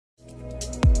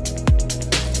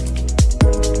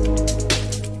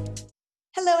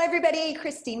everybody,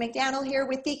 Christine McDaniel here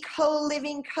with the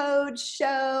Co-Living Code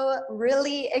Show.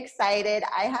 Really excited.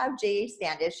 I have Jay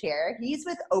Standish here. He's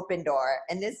with OpenDoor,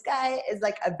 and this guy is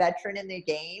like a veteran in the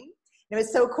game. And it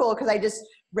was so cool because I just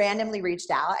randomly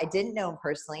reached out. I didn't know him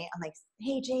personally. I'm like,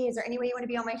 hey Jay, is there any way you want to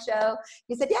be on my show?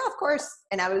 He said, yeah, of course.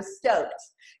 And I was stoked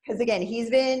because again, he's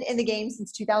been in the game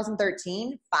since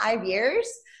 2013, 5 years.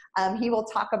 He will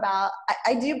talk about,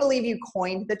 I do believe you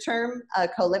coined the term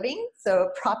co-living, so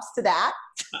props to that.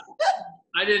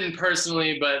 I didn't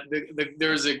personally, but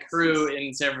there was a crew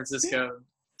in San Francisco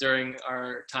during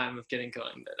our time of getting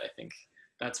going that I think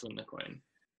that's when the coin.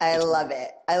 I love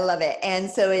it. I love it. And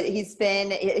so he's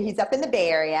up in the Bay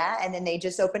Area, and then they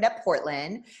just opened up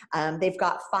Portland. They've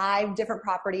got 5 different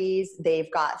properties.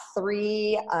 They've got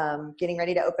 3 getting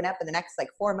ready to open up in the next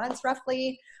 4 months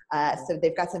roughly. So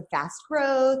they've got some fast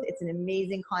growth. It's an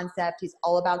amazing concept. He's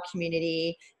all about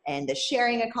community and the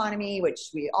sharing economy, which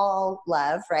we all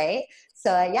love, right?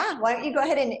 So yeah, why don't you go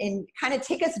ahead and kind of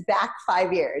take us back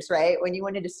 5 years, right? When you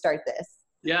wanted to start this.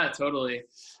 Yeah, totally.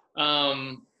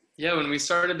 Yeah, when we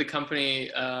started the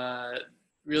company,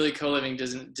 really co-living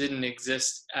didn't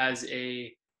exist as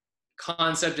a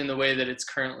concept in the way that it's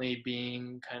currently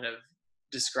being kind of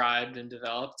described and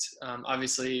developed.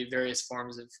 Obviously, various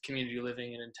forms of community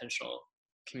living and intentional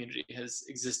community has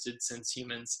existed since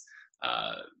humans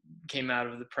came out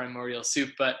of the primordial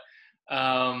soup. But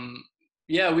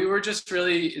yeah, we were just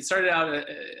really, it started out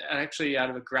actually out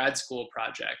of a grad school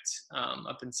project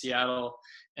up in Seattle.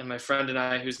 And my friend and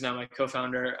I, who's now my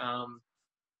co-founder,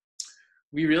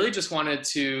 we really just wanted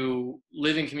to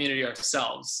live in community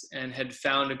ourselves and had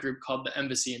found a group called the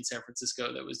Embassy in San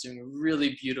Francisco that was doing a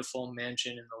really beautiful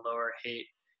mansion in the Lower Haight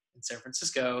in San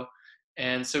Francisco.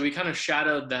 And so we kind of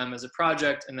shadowed them as a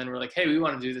project, and then we're like, hey, we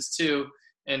want to do this too,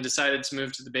 and decided to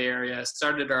move to the Bay Area,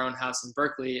 started our own house in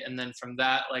Berkeley. And then from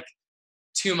that,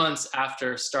 2 months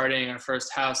after starting our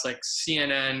first house,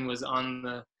 CNN was on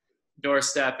the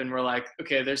doorstep, and we're like,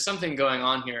 okay, there's something going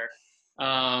on here.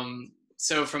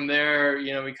 So from there,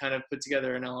 we kind of put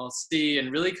together an LLC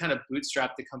and really kind of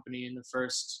bootstrapped the company in the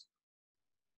first,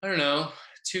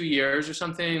 2 years or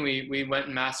something. We went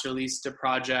and master leased a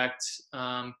project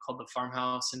called the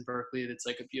Farmhouse in Berkeley. That's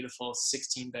a beautiful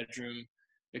 16-bedroom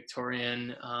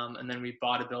Victorian. And then we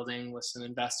bought a building with some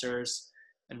investors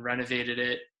and renovated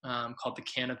it called the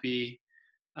Canopy.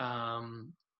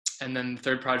 And then the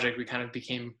third project, we kind of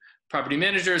became property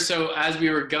managers. So as we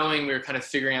were going, we were kind of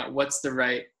figuring out what's the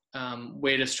right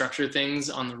way to structure things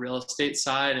on the real estate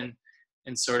side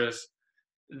and sort of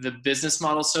the business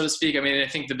model, so to speak. I mean, I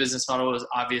think the business model was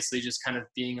obviously just kind of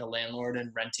being a landlord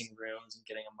and renting rooms and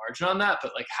getting a margin on that,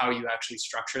 but how you actually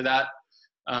structure that.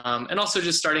 And also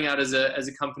just starting out as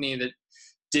a company that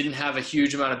didn't have a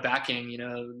huge amount of backing.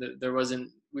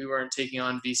 We weren't taking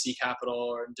on VC capital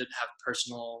or didn't have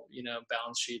personal,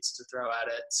 balance sheets to throw at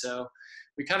it. So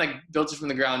we kind of built it from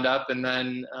the ground up, and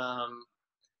then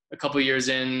a couple of years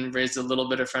in, raised a little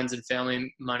bit of friends and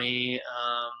family money,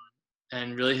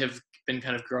 and really have been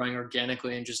kind of growing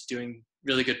organically and just doing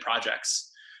really good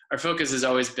projects. Our focus has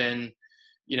always been,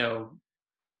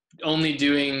 only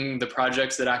doing the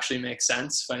projects that actually make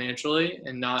sense financially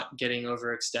and not getting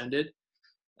overextended,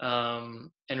 and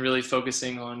really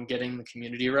focusing on getting the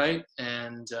community right.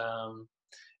 And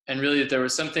really that there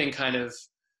was something kind of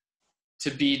to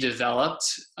be developed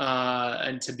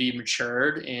and to be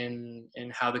matured in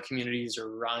how the communities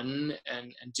are run,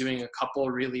 and doing a couple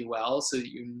really well so that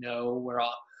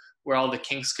where all the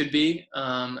kinks could be,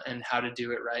 and how to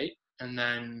do it right. And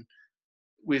then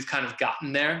we've kind of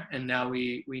gotten there, and now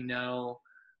we know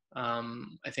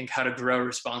I think how to grow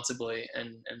responsibly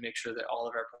and make sure that all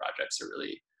of our projects are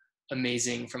really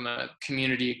amazing from a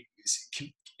community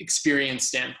experience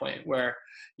standpoint, where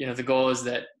the goal is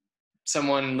that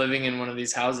someone living in one of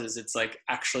these houses, it's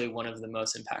actually one of the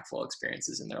most impactful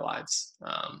experiences in their lives.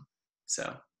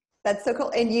 So that's so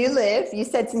cool. And you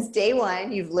said since day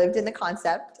one, you've lived in the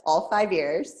concept all 5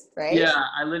 years, right? Yeah,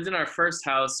 I lived in our first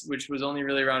house, which was only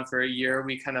really around for a year.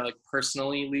 We kind of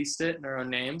personally leased it in our own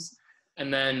names.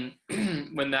 And then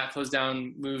when that closed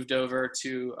down, moved over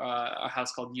to a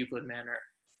house called Euclid Manor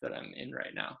that I'm in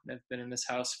right now. And I've been in this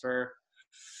house for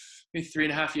maybe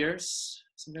 3.5 years,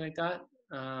 something like that.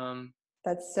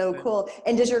 That's so cool.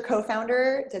 And does your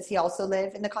co-founder, does he also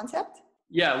live in the concept?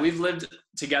 Yeah, we've lived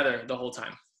together the whole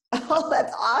time. Oh,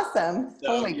 that's awesome. So,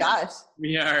 oh my gosh.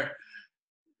 We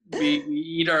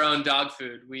eat our own dog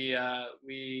food. We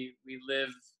live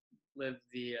the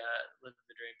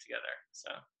dream together. So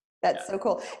That's so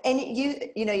cool. And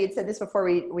you'd said this before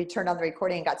we turned on the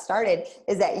recording and got started,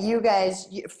 is that you guys,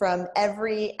 from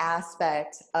every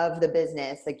aspect of the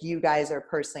business, like you guys are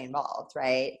personally involved,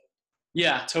 right?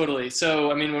 Yeah, totally.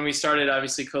 So, I mean, when we started,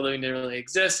 obviously co-living didn't really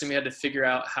exist, and we had to figure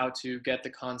out how to get the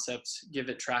concept, give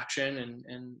it traction,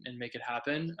 and make it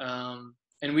happen.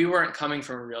 And we weren't coming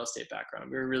from a real estate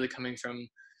background. We were really coming from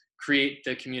create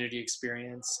the community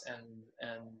experience and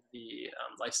the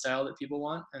lifestyle that people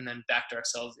want, and then backed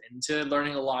ourselves into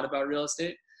learning a lot about real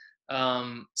estate.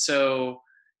 So,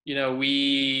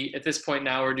 we at this point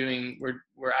now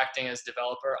we're acting as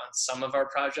developer on some of our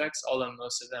projects, although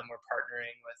most of them we're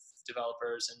partnering with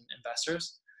developers and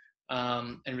investors,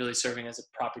 and really serving as a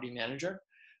property manager.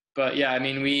 But yeah, I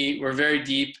mean, we're very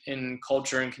deep in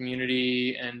culture and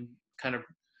community and kind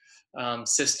of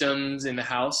systems in the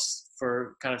house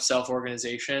for kind of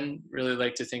self-organization. Really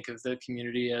like to think of the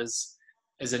community as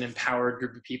an empowered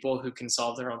group of people who can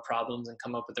solve their own problems and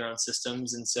come up with their own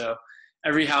systems. And so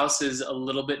every house is a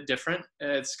little bit different.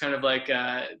 It's kind of like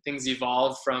things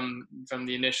evolve from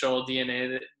the initial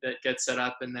DNA that gets set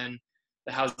up, and then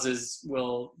the houses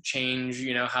will change,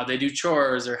 how they do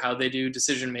chores or how they do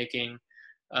decision making,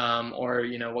 or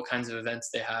what kinds of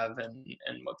events they have and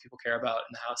what people care about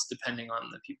in the house, depending on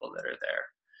the people that are there.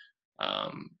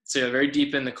 So yeah, very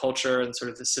deep in the culture and sort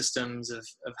of the systems of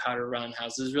how to run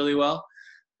houses really well.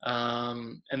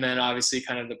 And then obviously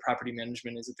kind of the property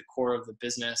management is at the core of the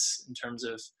business in terms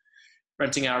of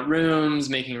renting out rooms,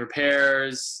 making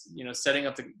repairs, setting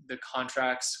up the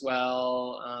contracts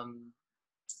well,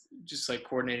 just like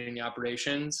coordinating the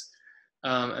operations.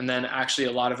 And then actually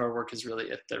a lot of our work is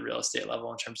really at the real estate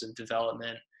level in terms of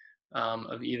development,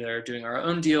 of either doing our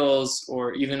own deals,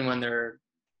 or even when they're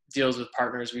deals with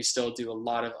partners, we still do a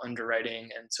lot of underwriting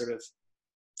and sort of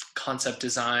concept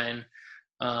design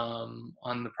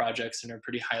on the projects, and are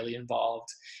pretty highly involved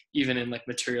even in like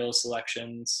material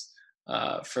selections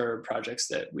for projects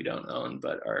that we don't own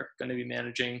but are going to be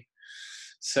managing.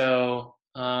 So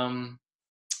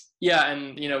yeah,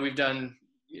 and we've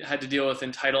had to deal with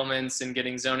entitlements and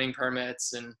getting zoning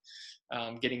permits and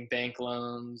getting bank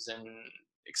loans and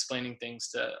explaining things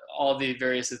to all the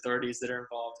various authorities that are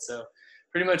involved. So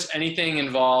pretty much anything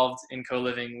involved in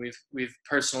co-living we've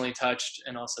personally touched,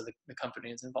 and also the company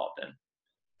is involved in.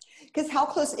 Because how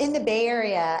close in the Bay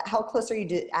Area, how close are you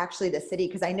to actually the city?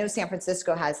 Because I know San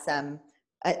Francisco has some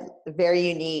very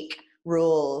unique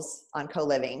rules on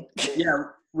co-living. Yeah,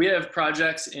 we have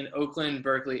projects in Oakland,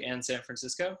 Berkeley, and San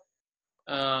Francisco.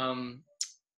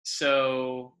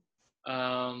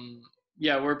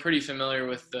 Yeah, we're pretty familiar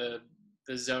with the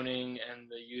zoning and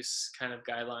the use kind of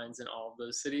guidelines in all of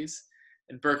those cities.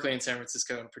 And Berkeley and San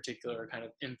Francisco in particular are kind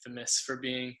of infamous for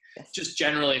being, just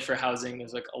generally for housing,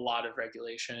 there's like a lot of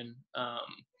regulation.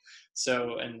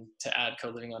 And to add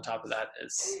co-living on top of that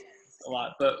is a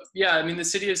lot. But yeah, I mean, the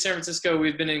city of San Francisco,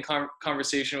 we've been in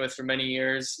conversation with for many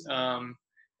years,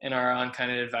 and are on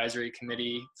kind of advisory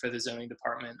committee for the zoning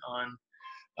department on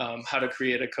how to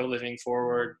create a co-living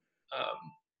forward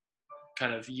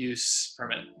kind of use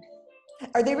permit.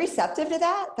 Are they receptive to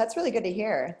that? That's really good to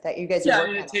hear that you guys are yeah,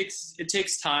 working and it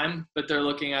takes time, but they're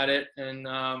looking at it. And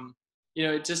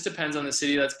it just depends on the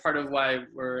city. That's part of why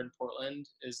we're in Portland,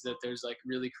 is that there's like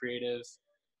really creative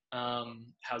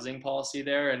housing policy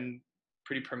there, and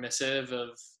pretty permissive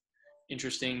of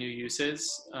interesting new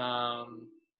uses.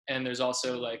 And there's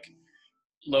also like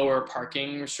lower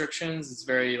parking restrictions. It's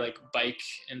very like bike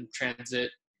and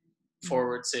transit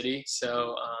forward city.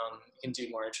 So you can do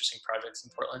more interesting projects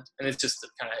in Portland. And it's just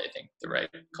kind of, I think, the right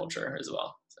culture as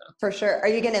well. So. For sure. Are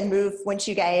you going to move once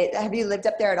have you lived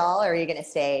up there at all, or are you going to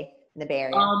stay in the Bay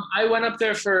Area? I went up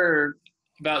there for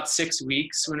about 6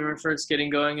 weeks when we were first getting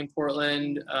going in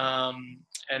Portland.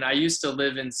 And I used to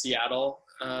live in Seattle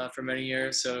for many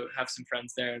years, so have some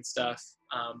friends there and stuff.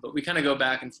 But we kind of go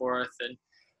back and forth, and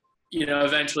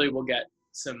eventually we'll get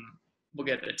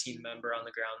a team member on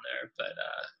the ground there, but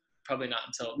probably not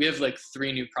until we have like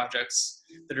 3 new projects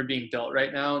that are being built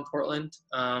right now in Portland.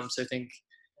 So I think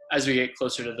as we get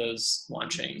closer to those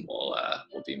launching, we'll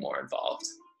be more involved.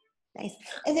 Nice.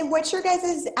 And then what's your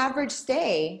guys' average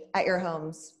stay at your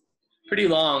homes? Pretty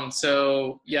long.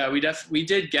 So yeah, we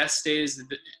did guest stays in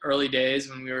the early days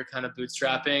when we were kind of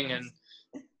bootstrapping and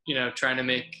trying to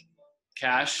make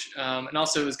cash. And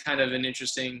also it was kind of an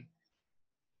interesting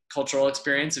cultural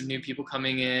experience of new people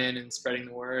coming in and spreading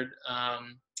the word.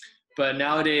 But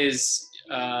nowadays,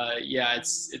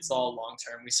 it's all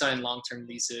long-term. We sign long-term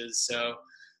leases. So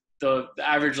the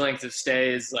average length of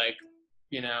stay is like,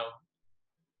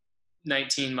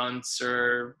 19 months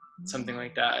or something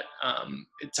like that.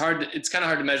 It's kind of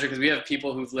hard to measure because we have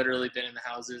people who've literally been in the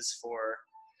houses for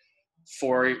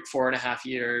four and a half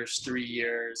years, 3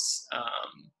 years.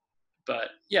 But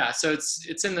yeah, so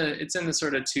it's in the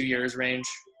sort of 2 years range.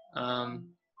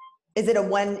 Is it a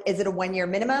 1 year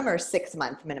minimum or 6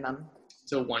 month minimum?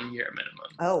 So 1 year minimum.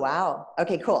 Oh, wow.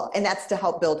 Okay, cool. And that's to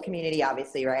help build community,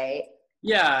 obviously, right?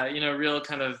 Yeah, real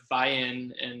kind of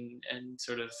buy-in and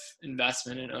sort of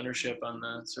investment and ownership on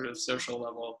the sort of social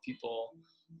level, people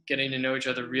getting to know each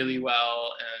other really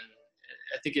well. And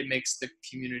I think it makes the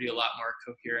community a lot more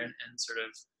coherent and sort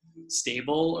of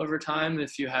stable over time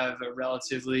if you have a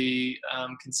relatively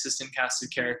consistent cast of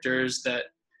characters that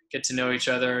get to know each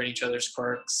other and each other's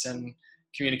quirks and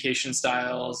communication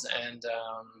styles, and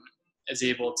is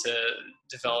able to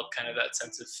develop kind of that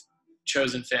sense of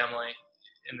chosen family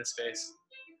in the space.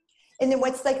 And then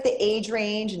what's like the age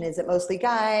range, and is it mostly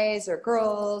guys or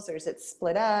girls, or is it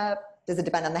split up? Does it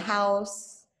depend on the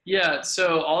house? Yeah,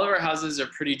 so all of our houses are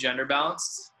pretty gender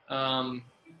balanced,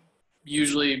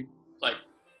 usually like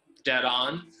dead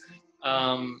on.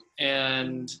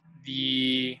 And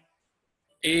the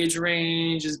age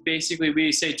range is basically,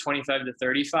 we say 25 to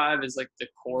 35 is like the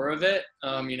core of it.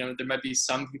 There might be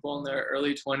some people in their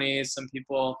early 20s, some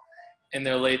people in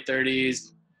their late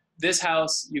 30s. This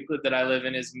house, Euclid, that I live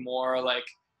in is more like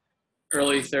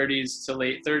early 30s to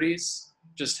late 30s,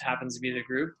 just happens to be the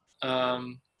group. But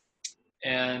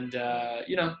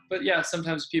yeah,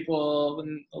 sometimes people,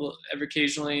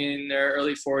 occasionally in their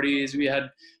early 40s. We had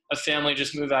a family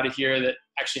just move out of here that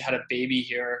actually had a baby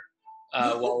here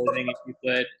while living in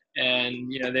Euclid,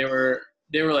 and they were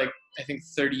like, I think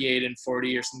 38 and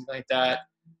 40 or something like that.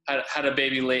 Had a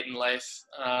baby late in life,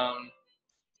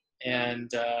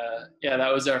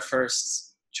 that was our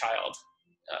first child.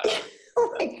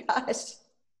 Oh my gosh.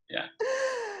 Yeah.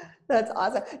 That's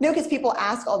awesome. No, because people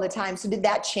ask all the time. So did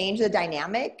that change the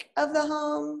dynamic of the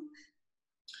home?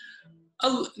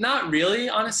 Not really,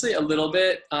 honestly, a little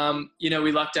bit.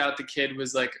 We lucked out the kid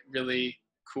was like really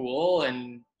cool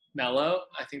and mellow.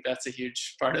 I think that's a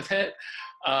huge part of it.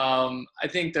 I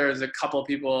think there's a couple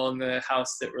people in the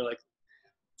house that were like,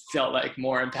 felt like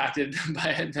more impacted by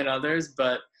it than others.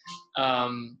 But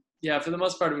for the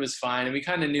most part, it was fine. And we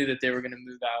kind of knew that they were going to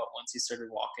move out once he started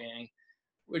walking,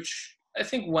 which I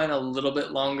think went a little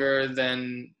bit longer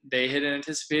than they had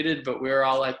anticipated. But we were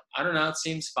all like, I don't know, it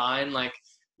seems fine. Like,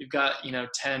 you've got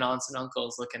 10 aunts and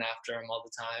uncles looking after him all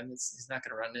the time. He's not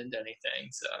going to run into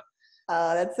anything. So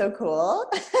oh, that's so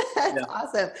cool. That's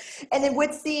awesome. And then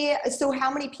so how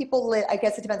many people live? I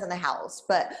guess it depends on the house,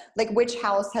 but like, which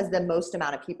house has the most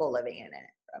amount of people living in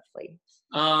it, roughly?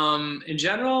 In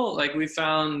general, like, we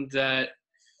found that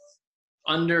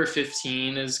under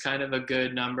 15 is kind of a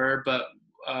good number, but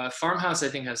farmhouse I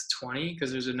think has 20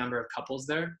 because there's a number of couples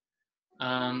there.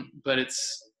 But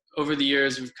it's, over the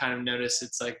years we've kind of noticed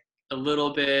it's like a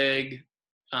little big,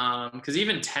 because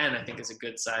even 10 I think is a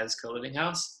good size co-living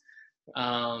house.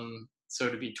 So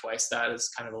to be twice that is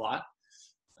kind of a lot.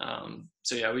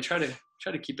 We try to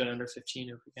keep it under 15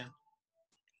 if we can.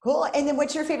 Cool. And then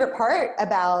what's your favorite part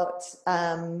about,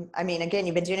 again,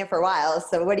 you've been doing it for a while.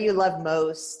 So what do you love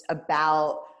most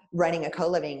about running a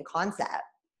co-living concept?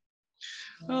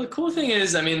 Well, the cool thing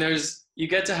is, you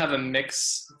get to have a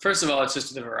mix. First of all, it's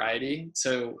just the variety.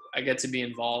 So I get to be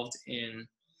involved in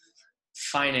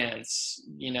finance,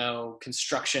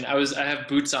 construction. I have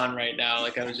boots on right now.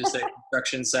 Like, I was just at a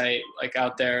construction site, like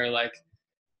out there, like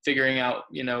figuring out,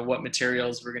 what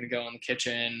materials we're going to go in the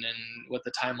kitchen and what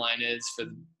the timeline is for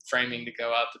the framing to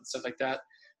go up and stuff like that.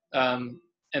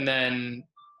 And then,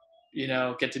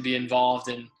 get to be involved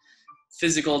in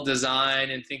physical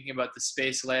design and thinking about the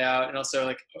space layout. And also,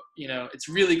 like, it's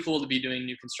really cool to be doing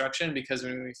new construction, because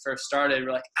when we first started,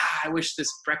 we're like, I wish this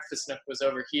breakfast nook was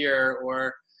over here,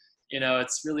 or,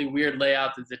 it's really weird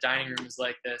layout that the dining room is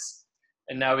like this.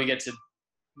 And now we get to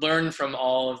learn from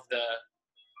all of the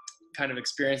kind of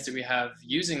experience that we have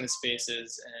using the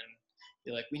spaces, and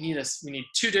you're like, we need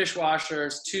 2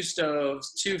 dishwashers, 2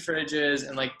 stoves, 2 fridges,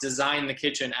 and like design the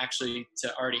kitchen actually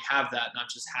to already have that, not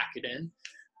just hack it in.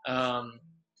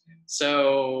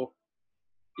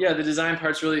 The design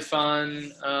part's really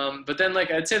fun. But then,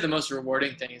 like, I'd say the most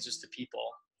rewarding thing is just the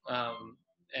people,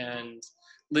 and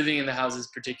living in the houses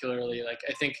particularly. Like,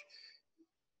 I think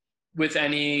with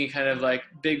any kind of like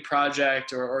big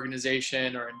project or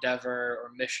organization or endeavor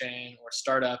or mission or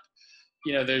startup,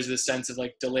 there's this sense of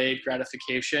like delayed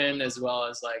gratification, as well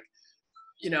as like,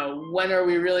 when are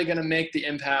we really going to make the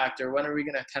impact, or when are we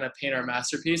going to kind of paint our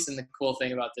masterpiece? And the cool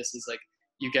thing about this is, like,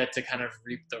 you get to kind of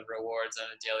reap the rewards on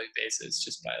a daily basis,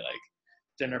 just by like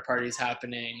dinner parties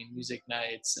happening and music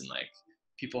nights, and like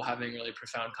people having really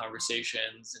profound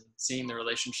conversations and seeing the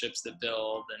relationships that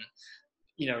build. And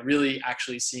really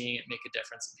actually seeing it make a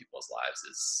difference in people's lives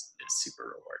is super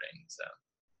rewarding. So.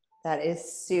 That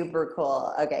is super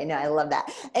cool. Okay, no, I love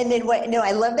that. And then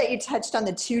I love that you touched on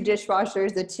the 2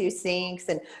 dishwashers, the 2 sinks,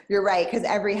 and you're right, because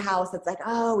every house, it's like,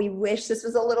 oh, we wish this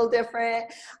was a little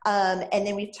different. And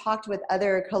then we've talked with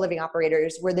other co-living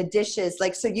operators where the dishes,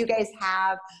 like, so do you guys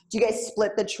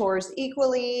split the chores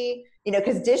equally?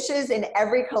 Because dishes in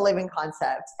every co-living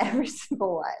concept, every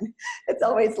single one, it's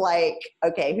always like,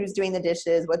 okay, who's doing the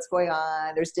dishes? What's going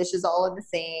on? There's dishes all in the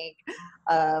sink.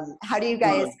 How do you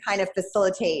guys kind of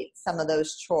facilitate some of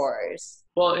those chores?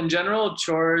 Well, in general,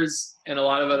 chores and a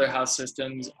lot of other house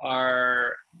systems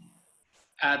are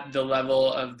at the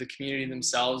level of the community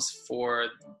themselves for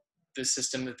the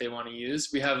system that they want to use.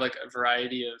 We have like a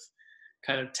variety of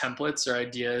kind of templates or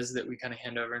ideas that we kind of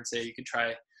hand over and say, you could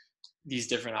try these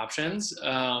different options.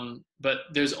 But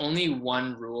there's only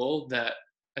one rule that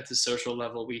at the social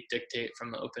level we dictate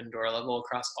from the OpenDoor level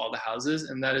across all the houses,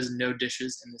 and that is no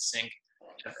dishes in the sink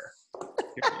ever.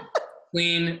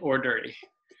 Clean or dirty.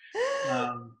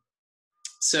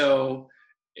 So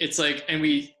it's like, and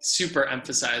we super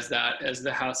emphasize that as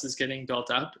the house is getting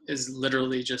built up, is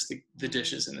literally just the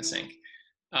dishes in the sink.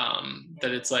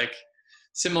 That it's like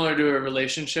similar to a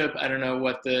relationship. I don't know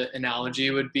what the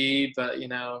analogy would be, but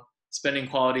spending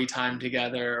quality time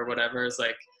together or whatever is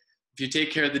like, if you take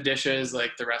care of the dishes,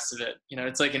 like the rest of it,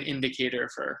 it's like an indicator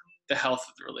for the health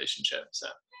of the relationship. So.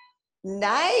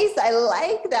 Nice. I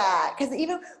like that. Because,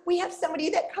 we have somebody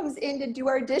that comes in to do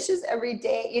our dishes every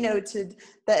day,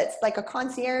 that's like a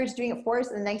concierge doing it for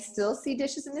us. And I still see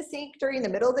dishes in the sink during the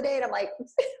middle of the day. And I'm like,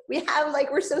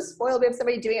 we're so spoiled. We have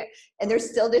somebody doing it and there's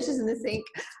still dishes in the sink.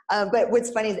 But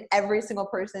what's funny is every single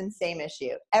person, same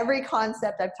issue, every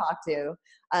concept I've talked to.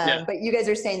 But you guys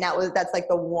are saying that's like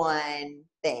the one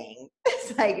thing.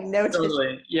 It's like no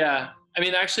totally. Yeah. I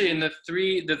mean, actually in the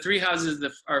three houses,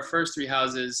 our first 3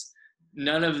 houses,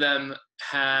 none of them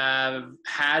have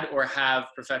had or have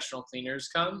professional cleaners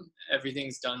come.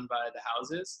 Everything's done by the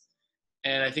houses.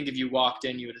 And I think if you walked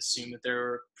in, you would assume that there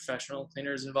were professional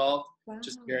cleaners involved. Wow.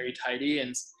 Just very tidy.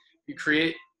 And you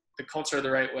create the culture the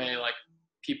right way, like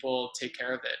people take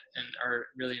care of it and are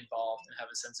really involved and have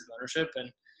a sense of ownership.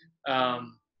 And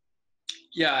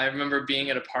I remember being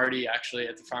at a party actually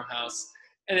at the farmhouse.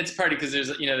 And it's a party because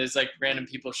there's like random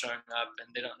people showing up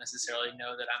and they don't necessarily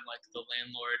know that I'm like the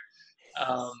landlord.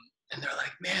 And they're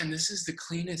like, man, this is the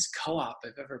cleanest co-op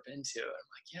I've ever been to. And I'm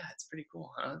like, yeah, it's pretty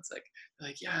cool, huh? It's like, they're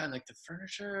like, yeah, and like the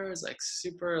furniture is like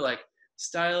super like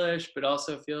stylish, but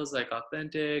also feels like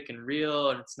authentic and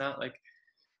real. And it's not like,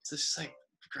 it's just like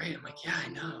great. I'm like, yeah, I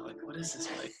know. Like, what is this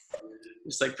place?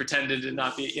 Just like pretended to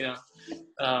not be,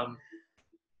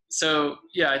 So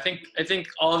yeah, I think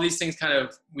all of these things kind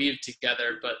of weave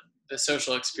together, but the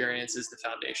social experience is the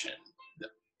foundation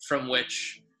from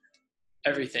which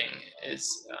everything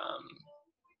is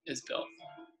built.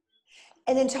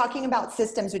 And then talking about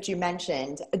systems, which you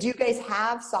mentioned, do you guys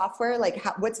have software? Like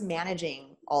what's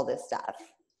managing all this stuff?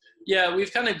 Yeah,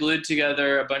 we've kind of glued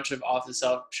together a bunch of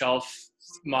off-the-shelf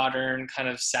modern kind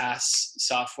of SaaS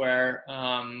software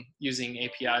using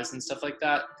APIs and stuff like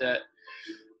that,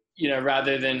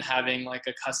 rather than having like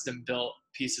a custom built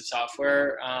piece of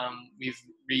software, we've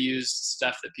reused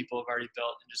stuff that people have already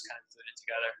built and just kind of glued it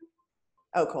together.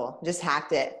 Oh, cool. Just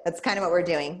hacked it. That's kind of what we're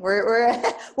doing.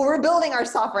 We're building our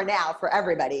software now for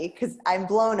everybody because I'm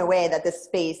blown away that this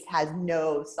space has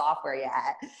no software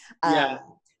yet.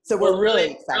 So we're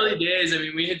really excited. Early days, I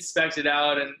mean, we had spec'd it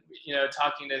out and,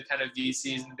 talking to kind of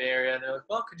VCs in the Bay Area, and they're like,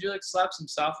 well, could you like slap some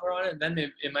software on it? And then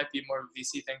it might be more of a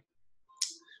VC thing.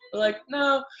 We're like,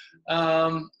 no,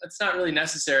 it's not really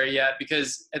necessary yet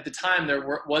because at the time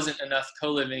there wasn't enough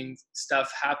co-living stuff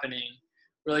happening.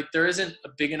 We're like, there isn't a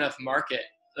big enough market.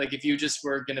 Like if you just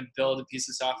were going to build a piece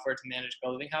of software to manage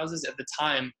co-living houses at the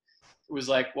time, it was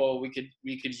like, well, we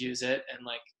could use it and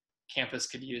like campus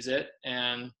could use it.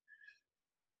 And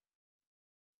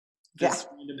this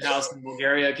random house in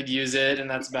Bulgaria could use it. And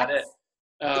that's about it.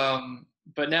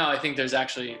 But now I think there's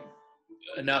actually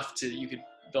enough you could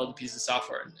build a piece of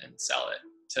software and sell it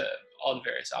to all the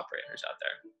various operators out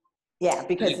there. Yeah,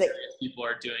 because people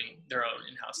are doing their own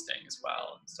in-house thing as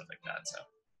well and stuff like that. So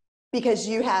because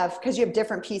you have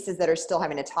different pieces that are still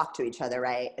having to talk to each other,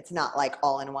 right? It's not like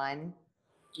all in one.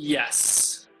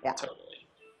 Yes. Yeah. Totally.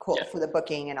 Cool. Yeah. For the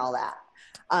booking and all that.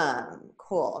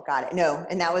 Cool. Got it. No,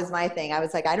 and that was my thing. I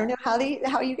was like, I don't know how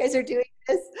you guys are doing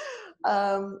this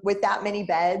with that many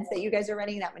beds that you guys are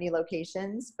running, that many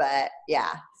locations. But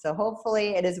yeah, so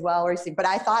hopefully it is well received. But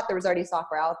I thought there was already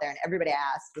software out there, and everybody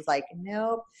asked was like,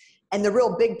 nope. And the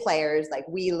real big players like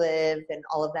We Live and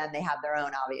all of them, they have their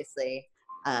own, obviously.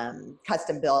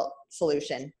 custom built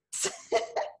solution.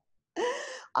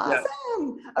 Yeah.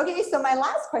 Awesome. Okay, so my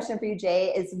last question for you,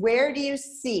 Jay, is where do you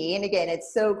see, and again,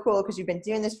 it's so cool because you've been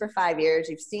doing this for 5 years,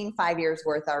 you've seen 5 years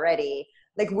worth already,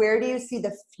 like where do you see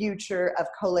the future of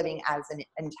co-living as an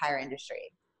entire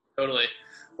industry? Totally.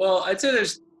 Well, I'd say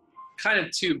there's kind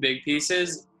of two big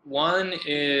pieces. One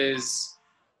is,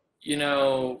 you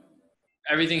know,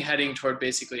 everything heading toward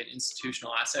basically an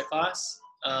institutional asset class.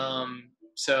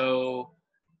 So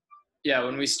yeah,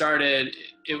 when we started,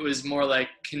 it was more like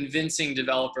convincing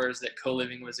developers that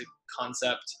co-living was a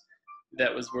concept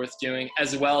that was worth doing,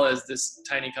 as well as this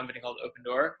tiny company called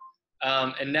OpenDoor.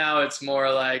 And now it's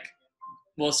more like,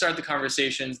 we'll start the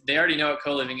conversations. They already know what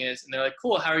co-living is, and they're like,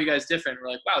 cool, how are you guys different? And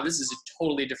we're like, wow, this is a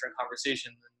totally different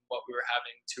conversation than what we were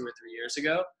having 2 or 3 years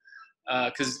ago.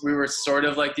 Because we were sort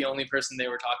of like the only person they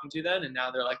were talking to then, and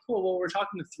now they're like, cool, well, we're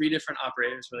talking to 3 different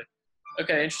operators. We're like,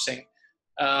 okay, interesting.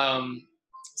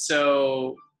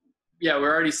 So yeah,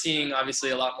 we're already seeing obviously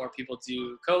a lot more people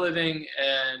do co-living,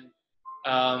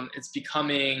 and it's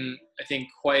becoming, I think,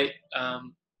 quite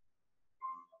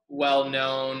well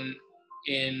known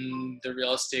in the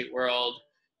real estate world.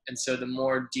 And so the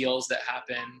more deals that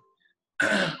happen,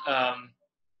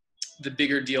 the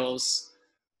bigger deals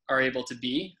are able to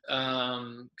be,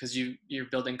 because you're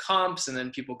building comps, and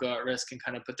then people go at risk and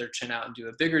kind of put their chin out and do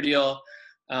a bigger deal.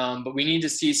 But we need to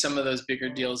see some of those bigger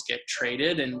deals get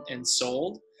traded and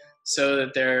sold, so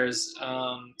that there's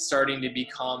starting to be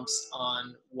comps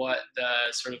on what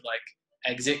the sort of like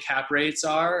exit cap rates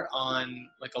are on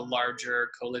like a larger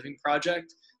co-living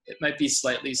project. It might be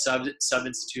slightly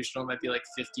sub-institutional, might be like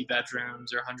 50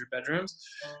 bedrooms or 100 bedrooms.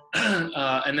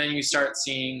 And then you start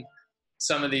seeing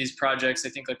some of these projects, I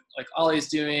think like Ollie's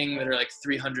doing, that are like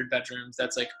 300 bedrooms.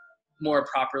 That's like more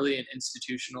properly an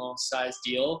institutional size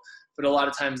deal. But a lot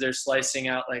of times they're slicing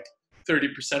out like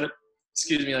 30% of,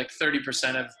 like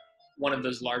 30% of one of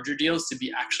those larger deals to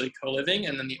be actually co-living.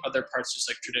 And then the other part's just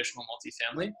like traditional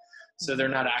multifamily. So they're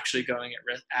not actually going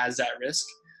at risk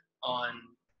on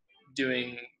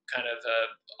doing kind of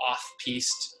a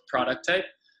off-piste product type.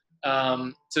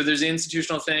 So there's the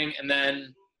institutional thing. And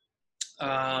then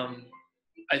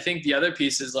I think the other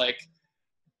piece is like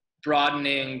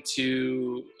broadening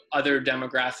to other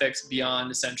demographics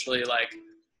beyond essentially like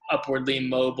upwardly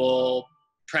mobile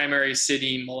primary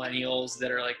city millennials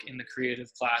that are like in the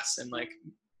creative class and like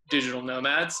digital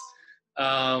nomads,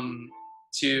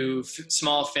 to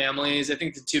small families. I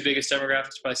think the 2 biggest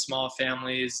demographics are probably small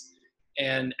families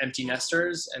and empty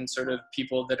nesters, and sort of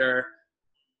people that are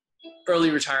early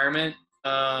retirement,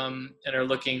 and are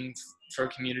looking for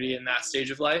community in that stage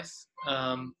of life.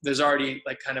 There's already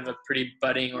like kind of a pretty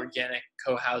budding organic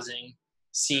co-housing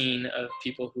scene of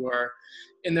people who are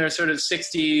in their sort of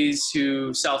 60s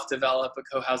who self-develop a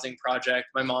co-housing project.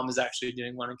 My mom is actually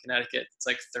doing one in Connecticut. It's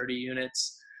like 30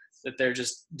 units that they're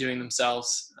just doing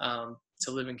themselves, to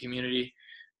live in community,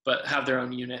 but have their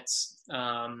own units.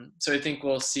 So I think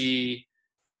we'll see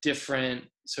different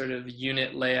sort of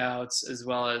unit layouts as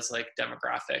well as like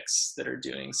demographics that are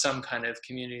doing some kind of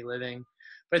community living.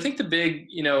 But I think the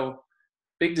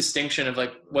big distinction of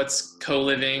like what's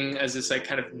co-living as this like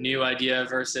kind of new idea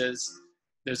versus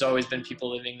there's always been people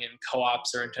living in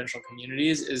co-ops or intentional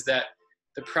communities is that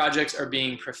the projects are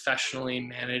being professionally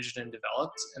managed and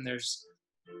developed, and there's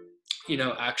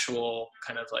actual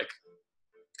kind of like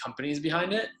companies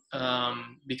behind it,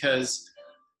 because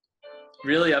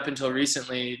really up until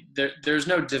recently there's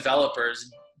no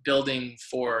developers building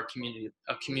for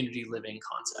a community living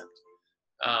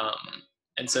concept.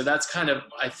 And so that's kind of,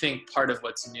 I think, part of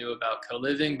what's new about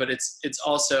co-living, but it's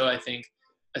also, I think,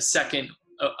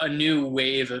 a new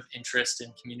wave of interest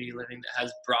in community living that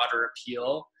has broader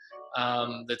appeal,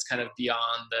 that's kind of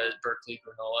beyond the Berkeley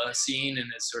granola scene, and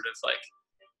is sort of like,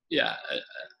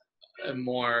 a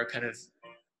more kind of,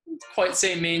 quite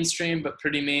say mainstream, but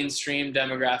pretty mainstream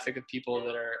demographic of people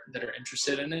that are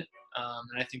interested in it.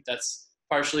 And I think that's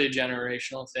partially a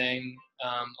generational thing,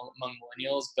 among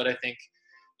millennials, but I think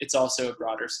it's also a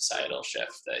broader societal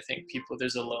shift. I think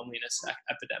there's a loneliness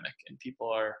epidemic, and people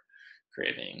are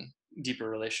craving deeper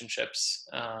relationships.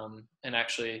 And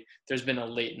actually there's been a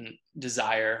latent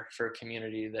desire for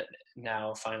community that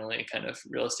now finally kind of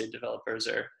real estate developers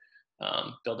are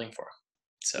building for.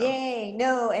 So. Yay.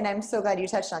 No, and I'm so glad you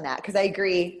touched on that because I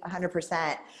agree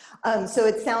 100%. So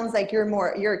it sounds like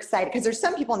you're excited because there's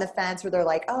some people on the fence where they're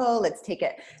like, oh, let's keep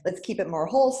it more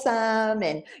wholesome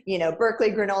and,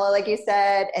 Berkeley granola, like you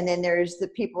said. And then there's the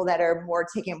people that are more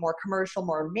taking it more commercial,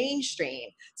 more mainstream.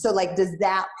 So like, does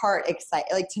that part excite?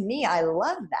 Like, to me, I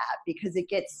love that because it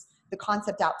gets the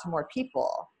concept out to more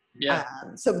people. Yeah.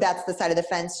 So that's the side of the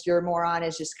fence you're more on,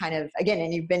 is just kind of, again,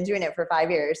 and you've been doing it for 5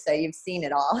 years, so you've seen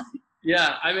it all.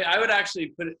 Yeah. I mean, I would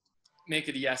actually make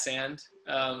it a yes and.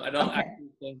 I don't Okay. actually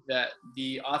think that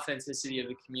the authenticity of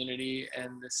the community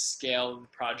and the scale of the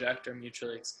project are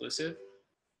mutually exclusive.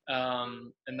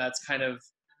 And that's kind of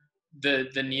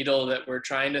the needle that we're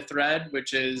trying to thread,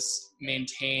 which is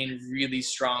maintain really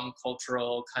strong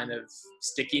cultural kind of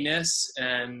stickiness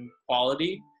and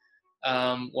quality,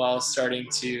 while starting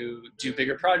to do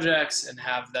bigger projects and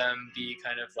have them be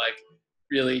kind of like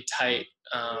really tight,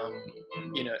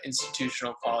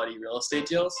 institutional quality real estate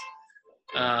deals.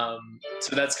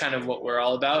 So that's kind of what we're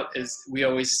all about. Is we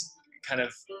always kind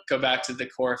of go back to the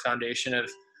core foundation of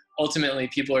ultimately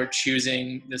people are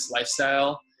choosing this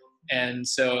lifestyle, and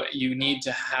so you need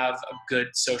to have a good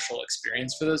social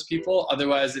experience for those people.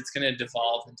 Otherwise, it's going to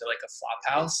devolve into like a flop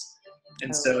house.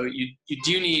 And so you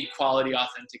do need quality,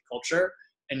 authentic culture,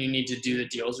 and you need to do the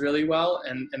deals really well.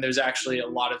 And there's actually a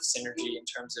lot of synergy in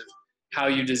terms of how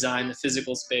you design the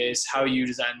physical space, how you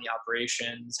design the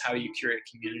operations, how you curate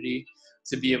community,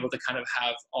 to be able to kind of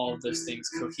have all of those things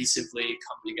cohesively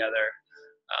come together.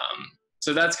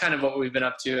 So that's kind of what we've been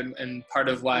up to, and part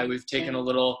of why we've taken a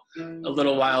little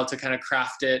while to kind of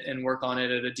craft it and work on it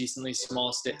at a decently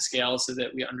small scale, so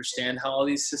that we understand how all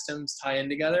these systems tie in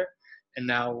together. And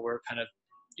now we're kind of,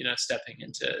 stepping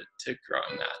into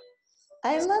growing that.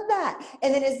 I love that.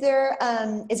 And then is there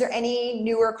any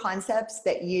newer concepts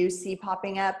that you see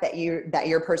popping up that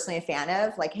you're personally a fan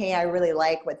of? Like, hey, I really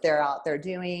like what they're out there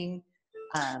doing.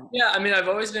 Yeah, I mean, I've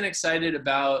always been excited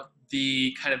about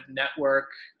the kind of network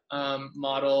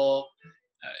model.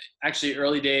 Actually,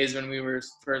 early days when we were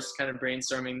first kind of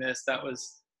brainstorming this, that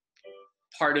was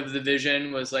part of the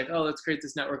vision, was like, oh, let's create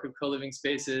this network of co-living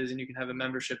spaces, and you can have a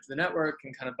membership to the network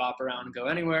and kind of bop around and go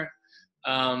anywhere.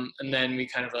 And then we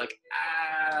kind of like,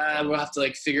 we'll have to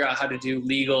like figure out how to do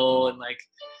legal in like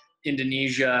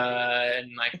Indonesia,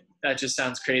 and like that just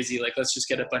sounds crazy. Like, let's just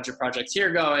get a bunch of projects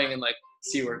here going and like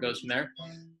see where it goes from there.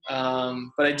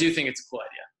 But I do think it's a cool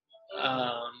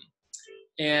idea.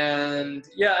 And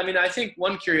yeah, I mean, I think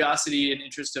one curiosity and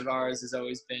interest of ours has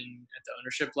always been at the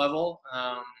ownership level.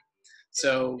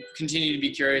 So continue to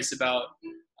be curious about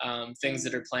things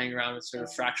that are playing around with sort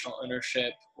of fractional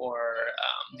ownership, or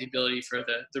the ability for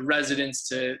the residents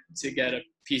to get a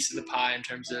piece of the pie in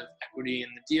terms of equity in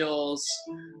the deals.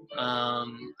 I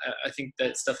think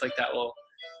that stuff like that will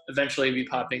eventually be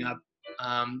popping up.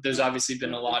 There's obviously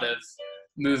been a lot of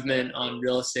movement on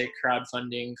real estate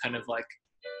crowdfunding, kind of like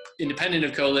independent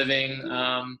of co-living.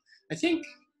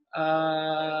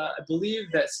 I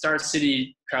believe that Star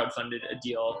City crowdfunded a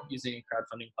deal using a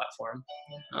crowdfunding platform.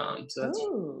 So that's,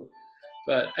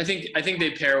 but I think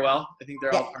they pair well. I think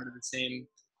they're all part of the same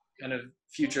kind of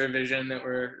future vision that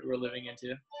we're living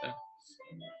into. So,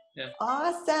 yeah.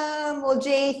 Awesome. Well,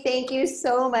 Jay, thank you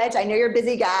so much. I know you're a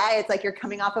busy guy. It's like you're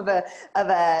coming off of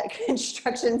a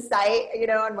construction site,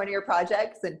 on one of your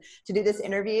projects, and to do this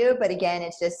interview. But again,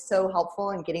 it's just so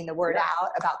helpful in getting the word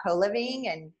out about co-living,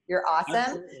 and you're awesome.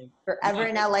 Absolutely. If you're ever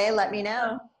in LA, let me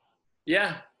know.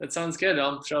 Yeah, that sounds good.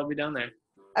 I'm sure I'll be down there.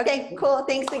 Okay, cool.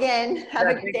 Thanks again. Have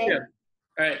a good day. You.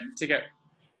 All right. Take care.